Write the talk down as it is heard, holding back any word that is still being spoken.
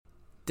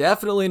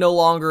Definitely no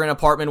longer in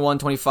apartment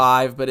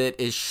 125, but it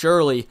is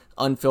surely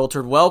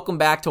unfiltered. Welcome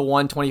back to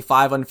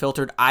 125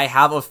 Unfiltered. I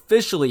have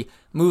officially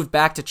moved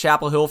back to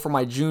Chapel Hill for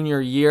my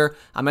junior year.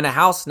 I'm in a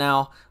house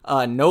now,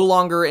 no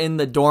longer in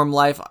the dorm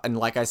life, and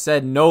like I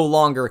said, no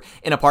longer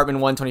in apartment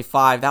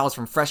 125. That was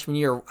from freshman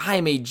year. I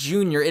am a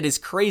junior. It is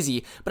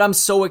crazy, but I'm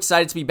so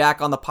excited to be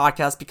back on the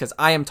podcast because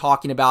I am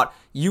talking about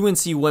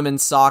UNC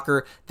women's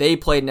soccer. They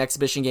played an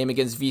exhibition game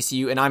against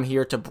VCU, and I'm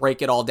here to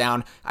break it all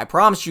down. I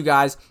promised you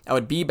guys I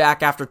would be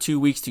back after 2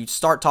 weeks to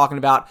start talking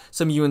about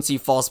some UNC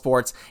fall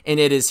sports, and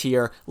it is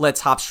here.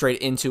 Let's hop straight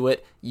into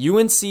it.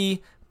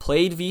 UNC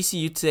played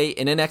VCU today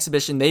in an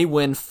exhibition. They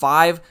win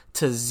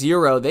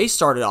 5-0. They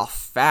started off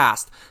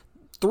fast.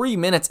 3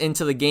 minutes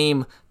into the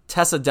game,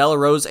 Tessa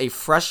Delarose, a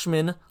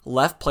freshman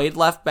played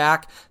left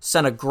back,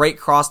 sent a great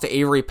cross to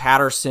Avery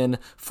Patterson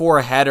for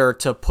a header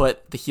to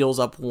put the Heels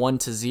up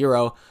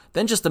 1-0.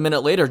 Then just a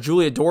minute later,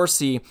 Julia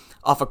Dorsey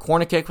off a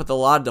corner kick with a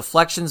lot of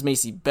deflections.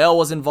 Macy Bell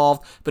was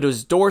involved, but it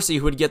was Dorsey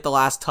who would get the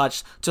last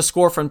touch to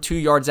score from 2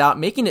 yards out,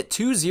 making it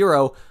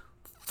 2-0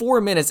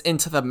 4 minutes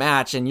into the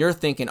match, and you're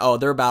thinking, oh,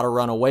 they're about to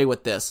run away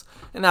with this.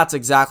 And that's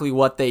exactly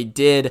what they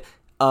did.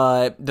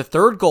 The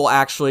third goal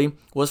actually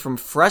was from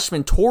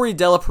freshman Tori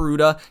Della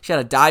Peruta. She had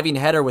a diving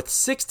header with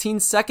 16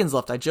 seconds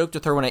left. I joked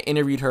with her when I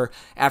interviewed her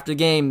after the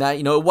game that,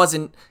 it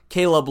wasn't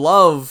Caleb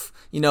Love,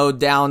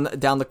 down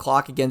the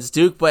clock against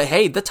Duke, but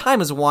hey, the time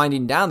is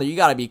winding down there. You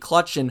got to be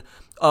clutch, and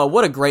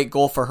what a great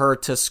goal for her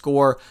to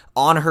score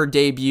on her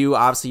debut.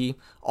 Obviously,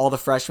 all the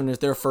freshmen, is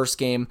their first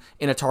game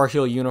in a Tar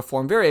Heel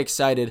uniform. Very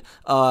excited.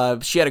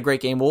 She had a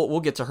great game. We'll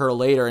get to her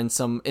later and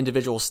some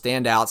individual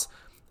standouts.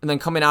 And then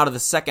coming out of the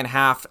second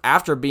half,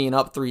 after being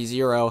up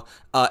 3-0,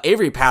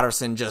 Avery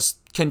Patterson just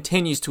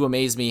continues to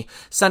amaze me.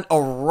 Sent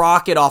a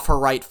rocket off her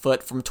right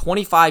foot from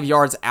 25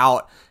 yards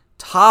out,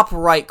 top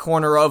right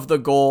corner of the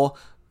goal.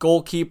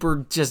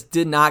 Goalkeeper just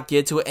did not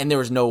get to it, and there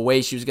was no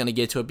way she was going to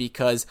get to it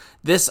because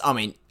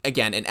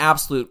again, an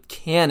absolute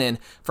cannon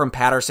from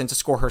Patterson to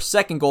score her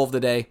second goal of the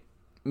day,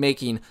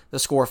 making the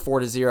score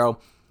 4-0.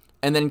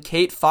 And then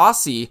Kate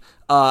Fossey,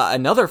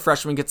 another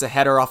freshman, gets a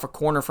header off a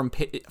corner from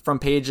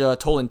Paige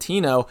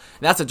Tolentino.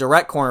 And that's a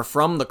direct corner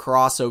from the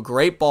cross, so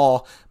great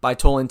ball by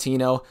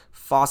Tolentino.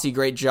 Fossey,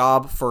 great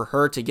job for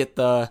her to get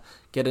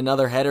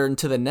another header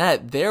into the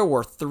net. There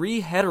were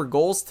 3 header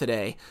goals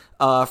today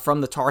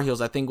from the Tar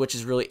Heels, I think, which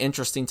is really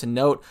interesting to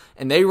note.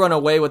 And they run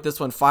away with this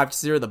one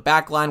 5-0. The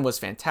back line was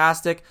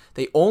fantastic.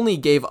 They only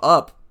gave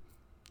up,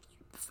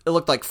 it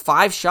looked like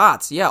 5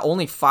 shots. Yeah,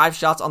 only 5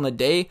 shots on the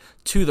day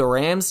to the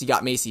Rams. You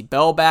got Macy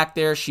Bell back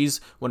there. She's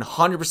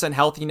 100%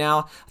 healthy now.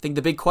 I think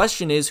the big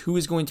question is who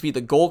is going to be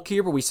the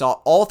goalkeeper. We saw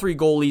all 3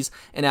 goalies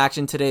in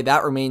action today.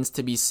 That remains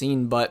to be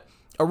seen, but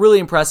a really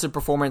impressive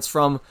performance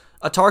from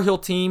a Tar Heel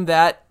team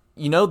that,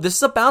 this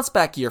is a bounce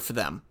back year for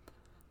them.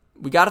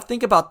 We got to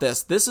think about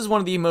this. This is one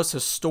of the most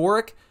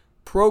historic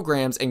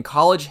programs in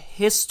college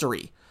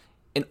history,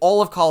 in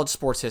all of college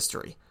sports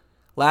history.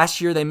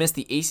 Last year, they missed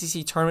the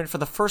ACC tournament for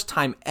the first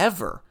time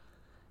ever.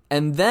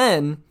 And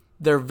then,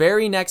 their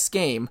very next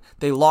game,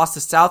 they lost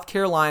to South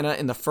Carolina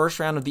in the first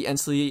round of the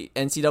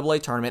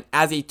NCAA tournament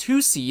as a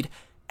 2 seed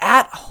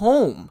at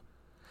home.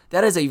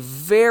 That is a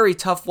very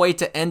tough way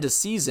to end a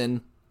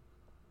season.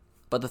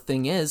 But the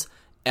thing is,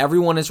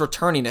 everyone is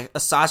returning.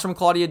 Aside from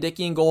Claudia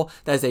Dickey in goal,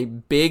 that is a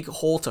big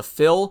hole to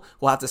fill.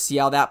 We'll have to see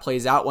how that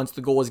plays out once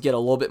the goals get a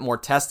little bit more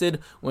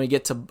tested when we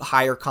get to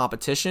higher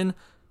competition.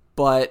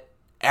 But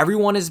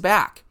everyone is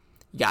back.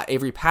 You got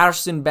Avery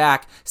Patterson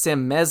back.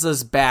 Sam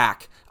Mezza's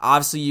back.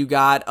 Obviously, you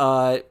got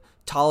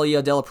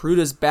Talia Della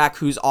Peruta's back,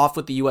 who's off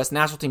with the U.S.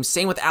 national team.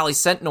 Same with Allie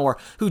Sentnor,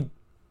 who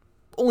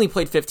only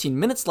played 15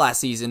 minutes last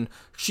season.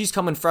 She's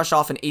coming fresh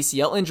off an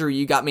ACL injury.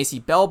 You got Macy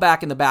Bell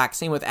back in the back.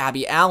 Same with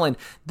Abby Allen.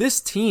 This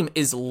team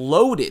is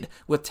loaded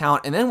with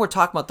talent. And then we're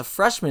talking about the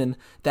freshmen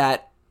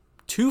that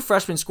 2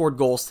 freshmen scored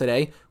goals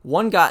today.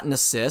 1 got an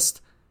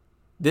assist.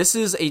 This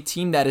is a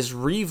team that is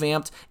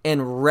revamped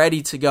and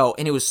ready to go.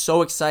 And it was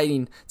so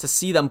exciting to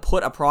see them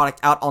put a product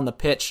out on the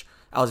pitch.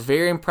 I was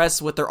very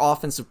impressed with their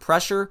offensive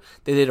pressure.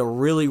 They did a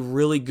really,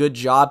 really good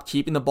job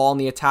keeping the ball in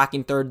the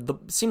attacking third.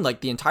 It seemed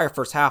like the entire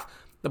first half,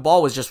 the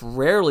ball was just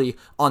rarely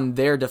on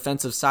their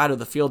defensive side of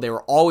the field. They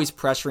were always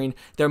pressuring.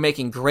 They were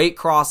making great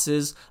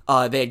crosses.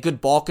 They had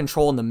good ball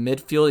control in the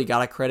midfield. You got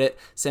to credit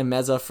Sam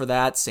Mezza for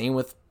that. Same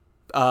with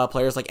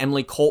players like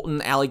Emily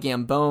Colton, Allie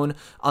Gambone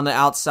on the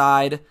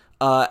outside.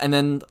 And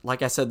then,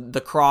 like I said,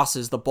 the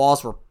crosses, the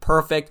balls were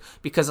perfect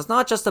because it's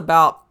not just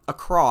about a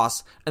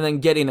cross and then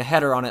getting a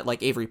header on it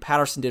like Avery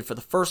Patterson did for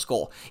the first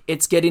goal.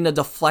 It's getting a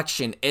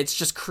deflection. It's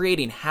just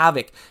creating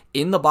havoc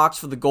in the box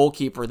for the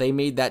goalkeeper. They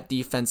made that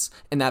defense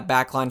and that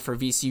back line for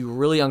VCU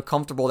really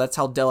uncomfortable. That's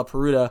how Della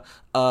Peruta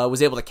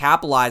was able to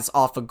capitalize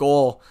off a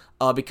goal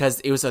because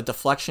it was a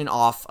deflection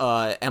off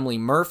Emily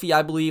Murphy,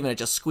 I believe, and it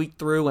just squeaked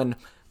through. And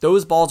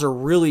those balls are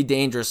really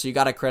dangerous, so you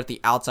got to credit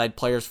the outside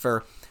players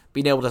for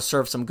being able to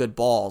serve some good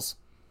balls.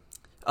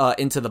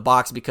 into the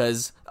box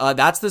because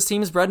that's this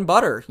team's bread and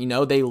butter.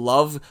 They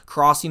love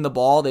crossing the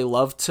ball. They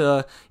love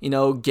to,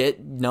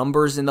 get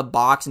numbers in the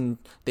box, and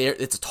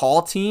it's a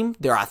tall team.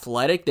 They're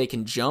athletic. They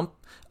can jump.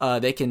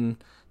 They can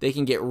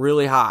get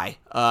really high.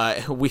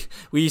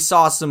 We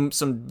saw some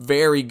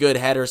very good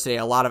headers today,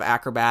 a lot of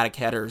acrobatic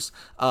headers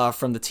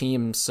from the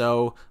team.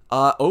 So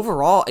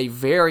overall, a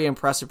very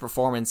impressive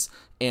performance,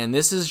 and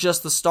this is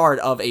just the start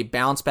of a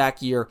bounce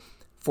back year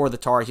for the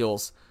Tar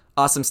Heels.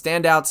 Some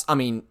standouts,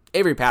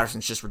 Avery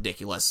Patterson's just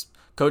ridiculous.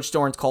 Coach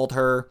Dorrance called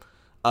her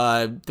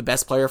the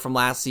best player from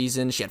last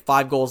season. She had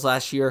 5 goals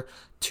last year,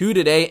 2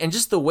 today, and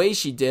just the way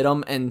she did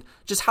them and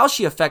just how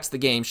she affects the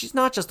game. She's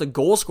not just a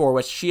goal scorer,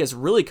 which she has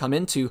really come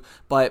into,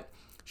 but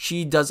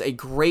she does a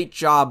great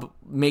job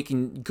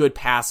making good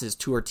passes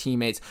to her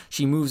teammates.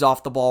 She moves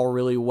off the ball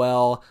really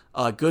well,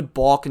 good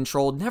ball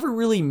control, never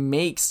really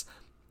makes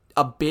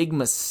a big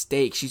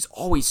mistake. She's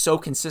always so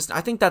consistent.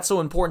 I think that's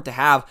so important to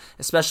have,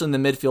 especially in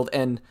the midfield,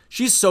 and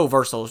she's so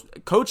versatile.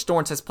 Coach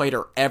Dorrance has played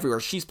her everywhere.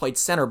 She's played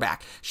center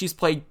back. She's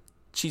played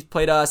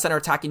center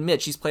attacking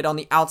mid. She's played on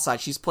the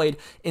outside. She's played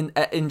in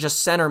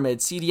just center mid,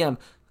 CDM.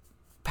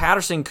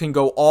 Patterson can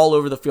go all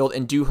over the field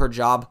and do her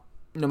job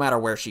no matter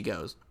where she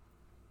goes.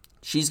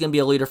 She's going to be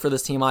a leader for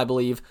this team, I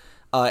believe.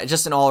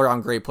 Just an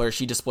all-around great player.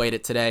 She displayed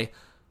it today.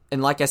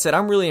 And like I said,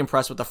 I'm really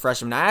impressed with the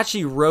freshman. I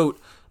actually wrote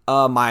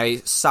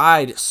my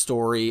side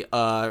story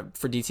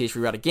for DTH.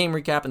 We read a game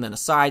recap and then a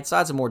side.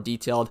 Side's a more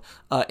detailed,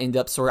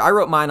 in-depth story. I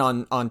wrote mine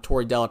on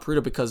Tori Della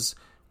Pruta because,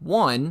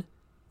 one,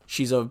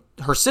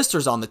 her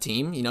sister's on the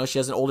team. She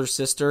has an older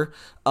sister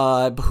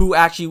who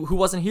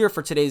wasn't here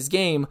for today's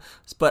game,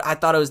 but I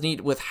thought it was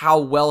neat with how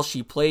well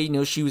she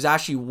played. She was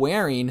actually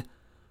wearing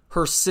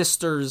her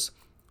sister's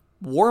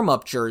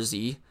warm-up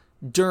jersey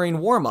during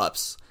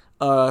warm-ups.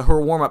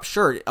 Her warm-up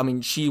shirt.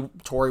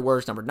 Tori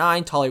wears number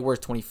 9, Tali wears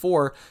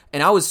 24,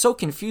 and I was so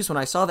confused when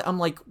I saw that. I'm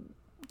like,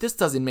 this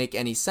doesn't make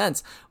any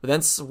sense. But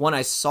then when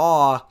I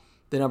saw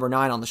the number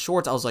 9 on the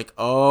shorts, I was like,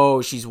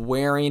 oh, she's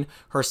wearing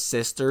her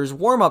sister's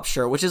warm-up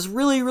shirt, which is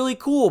really, really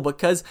cool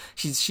because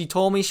she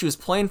told me she was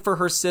playing for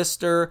her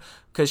sister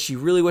because she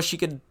really wished she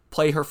could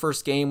play her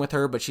first game with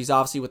her, but she's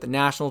obviously with the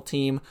national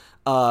team.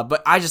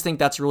 But I just think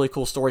that's a really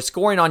cool story.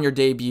 Scoring on your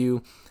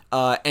debut,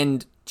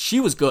 and she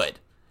was good.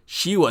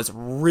 She was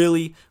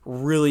really,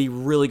 really,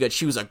 really good.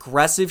 She was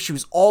aggressive. She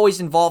was always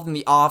involved in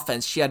the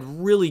offense. She had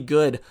really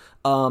good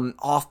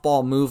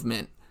off-ball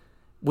movement,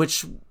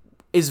 which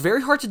is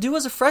very hard to do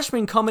as a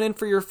freshman coming in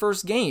for your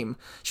first game.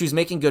 She was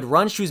making good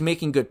runs. She was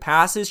making good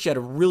passes. She had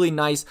a really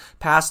nice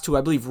pass to,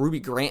 I believe,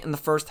 Ruby Grant in the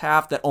first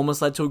half that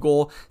almost led to a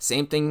goal.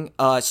 Same thing,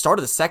 start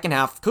of the second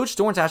half. Coach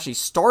Dorrance actually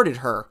started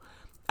her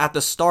at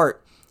the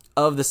start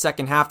of the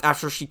second half.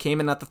 After she came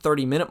in at the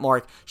 30-minute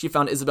mark, she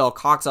found Isabel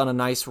Cox on a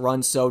nice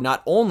run. So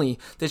not only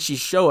did she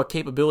show a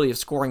capability of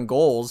scoring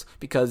goals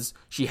because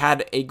she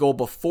had a goal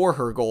before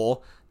her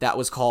goal that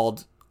was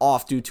called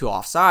off due to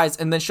offsides,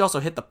 and then she also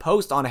hit the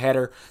post on a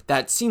header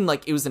that seemed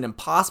like it was an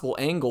impossible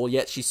angle,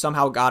 yet she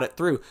somehow got it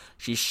through.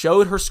 She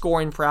showed her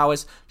scoring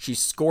prowess. She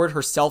scored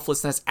her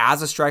selflessness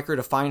as a striker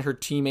to find her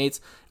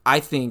teammates. I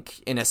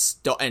think, and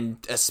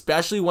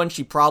especially when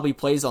she probably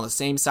plays on the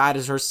same side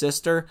as her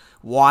sister,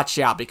 watch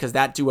out because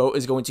that duo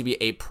is going to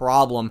be a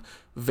problem.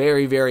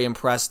 Very, very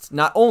impressed,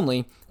 not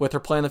only with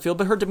her play on the field,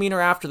 but her demeanor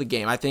after the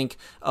game. I think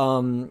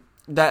that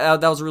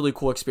was a really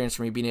cool experience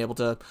for me, being able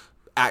to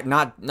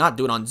not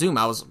do it on Zoom.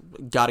 I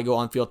got to go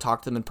on field,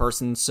 talk to them in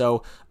person.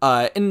 So,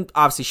 and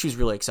obviously she was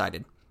really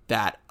excited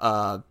that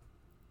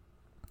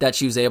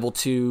she was able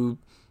to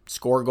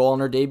score a goal on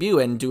her debut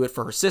and do it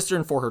for her sister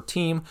and for her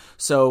team.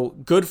 So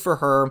good for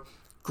her.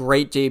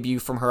 Great debut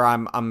from her.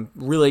 I'm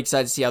really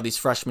excited to see how these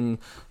freshmen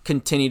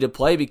continue to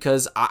play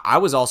because I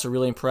was also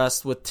really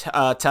impressed with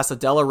Tessa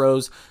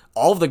Delarose.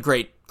 All of the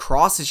great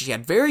crosses she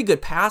had. Very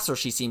good passer.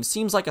 She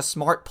seems like a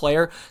smart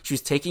player. She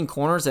was taking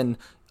corners and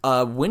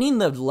winning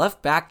the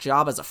left back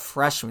job as a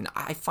freshman.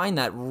 I find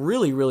that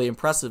really, really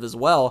impressive as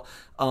well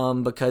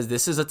because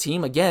this is a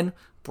team, again,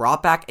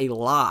 brought back a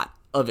lot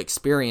of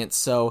experience.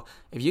 So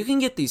if you can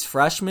get these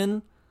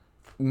freshmen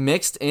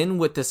mixed in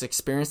with this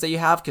experience that you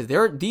have, because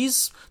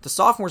the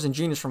sophomores and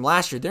juniors from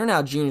last year, they're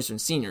now juniors and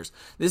seniors.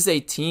 This is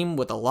a team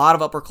with a lot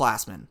of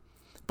upperclassmen,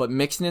 but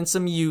mixing in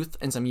some youth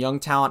and some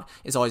young talent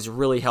is always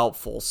really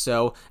helpful.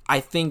 So I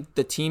think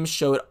the team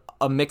showed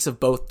a mix of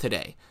both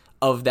today,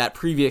 of that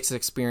previous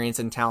experience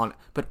and talent,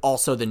 but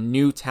also the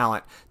new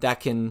talent that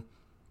can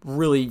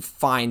really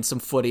find some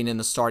footing in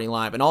the starting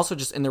lineup and also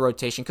just in the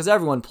rotation because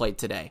everyone played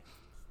today.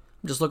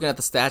 I'm just looking at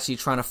the stat sheet,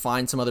 trying to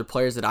find some other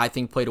players that I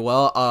think played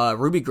well.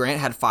 Ruby Grant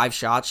had 5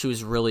 shots. She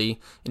was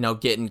really,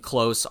 getting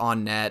close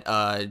on net.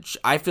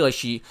 I feel like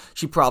she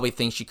probably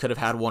thinks she could have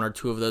had 1 or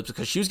 2 of those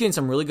because she was getting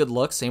some really good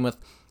looks. Same with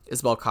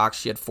Isabel Cox.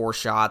 She had 4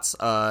 shots,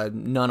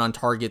 none on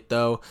target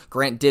though.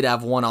 Grant did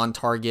have 1 on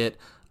target.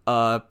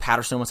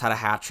 Patterson almost had a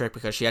hat trick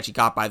because she actually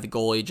got by the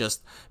goalie,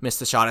 just missed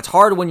the shot. It's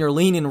hard when you're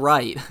leaning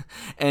right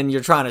and you're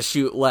trying to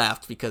shoot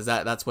left because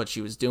that's what she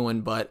was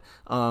doing. But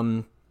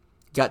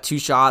got 2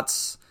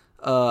 shots.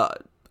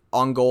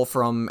 on goal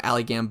from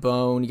Ali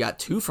Gambone. You got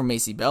 2 from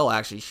Macy Bell,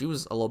 actually. She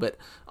was a little bit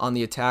on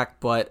the attack.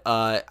 But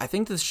I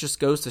think this just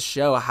goes to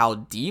show how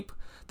deep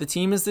the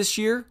team is this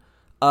year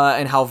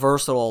and how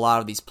versatile a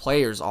lot of these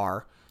players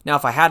are. Now,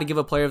 if I had to give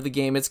a player of the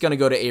game, it's going to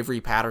go to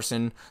Avery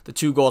Patterson. The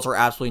 2 goals were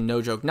absolutely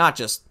no joke. Not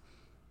just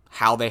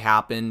how they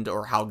happened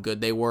or how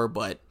good they were,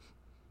 but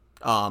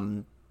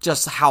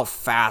just how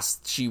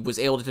fast she was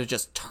able to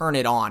just turn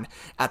it on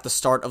at the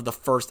start of the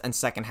first and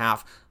second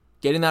half.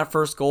 Getting that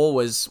first goal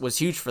was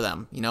huge for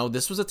them.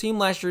 This was a team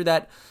last year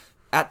that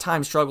at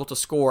times struggled to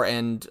score,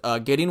 and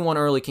getting one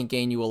early can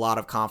gain you a lot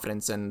of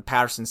confidence, and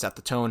Patterson set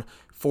the tone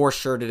for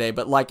sure today.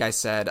 But like I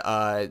said,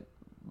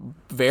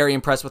 very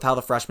impressed with how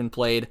the freshmen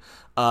played.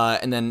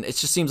 And then it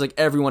just seems like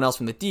everyone else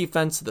from the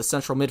defense, the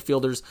central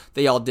midfielders,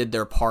 they all did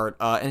their part.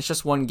 And it's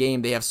just one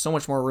game. They have so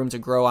much more room to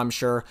grow, I'm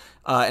sure.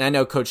 And I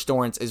know Coach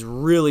Dorrance is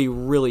really,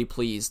 really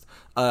pleased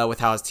with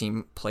how his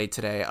team played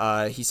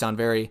today. He sounded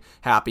very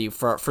happy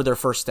for their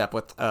first step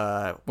with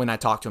when I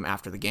talked to him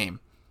after the game.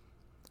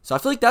 So I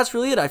feel like that's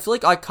really it. I feel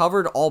like I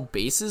covered all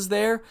bases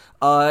there.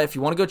 If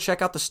you want to go check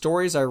out the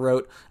stories I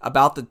wrote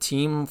about the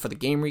team for the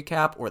game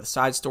recap or the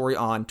side story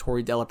on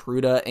Tori Della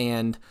Peruta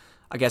and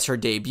I guess her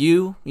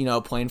debut,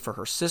 playing for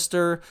her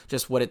sister,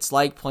 just what it's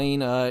like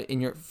playing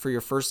for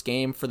your first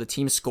game, for the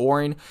team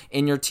scoring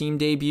in your team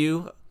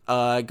debut.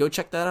 Go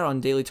check that out on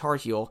Daily Tar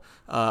Heel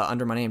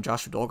under my name,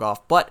 Joshua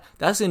Dolgoff. But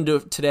that's going to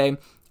do it today.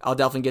 I'll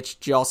definitely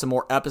get y'all some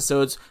more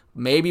episodes.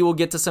 Maybe we'll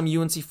get to some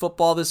UNC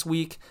football this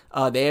week.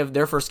 They have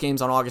their first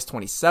games on August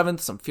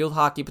 27th, some field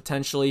hockey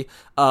potentially,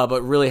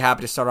 but really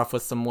happy to start off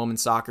with some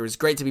women's soccer. It was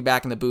great to be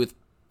back in the booth.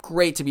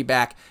 Great to be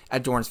back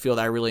at Dorrance Field.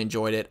 I really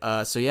enjoyed it.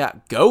 So yeah,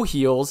 go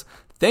Heels.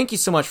 Thank you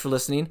so much for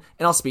listening,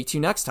 and I'll speak to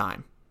you next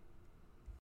time.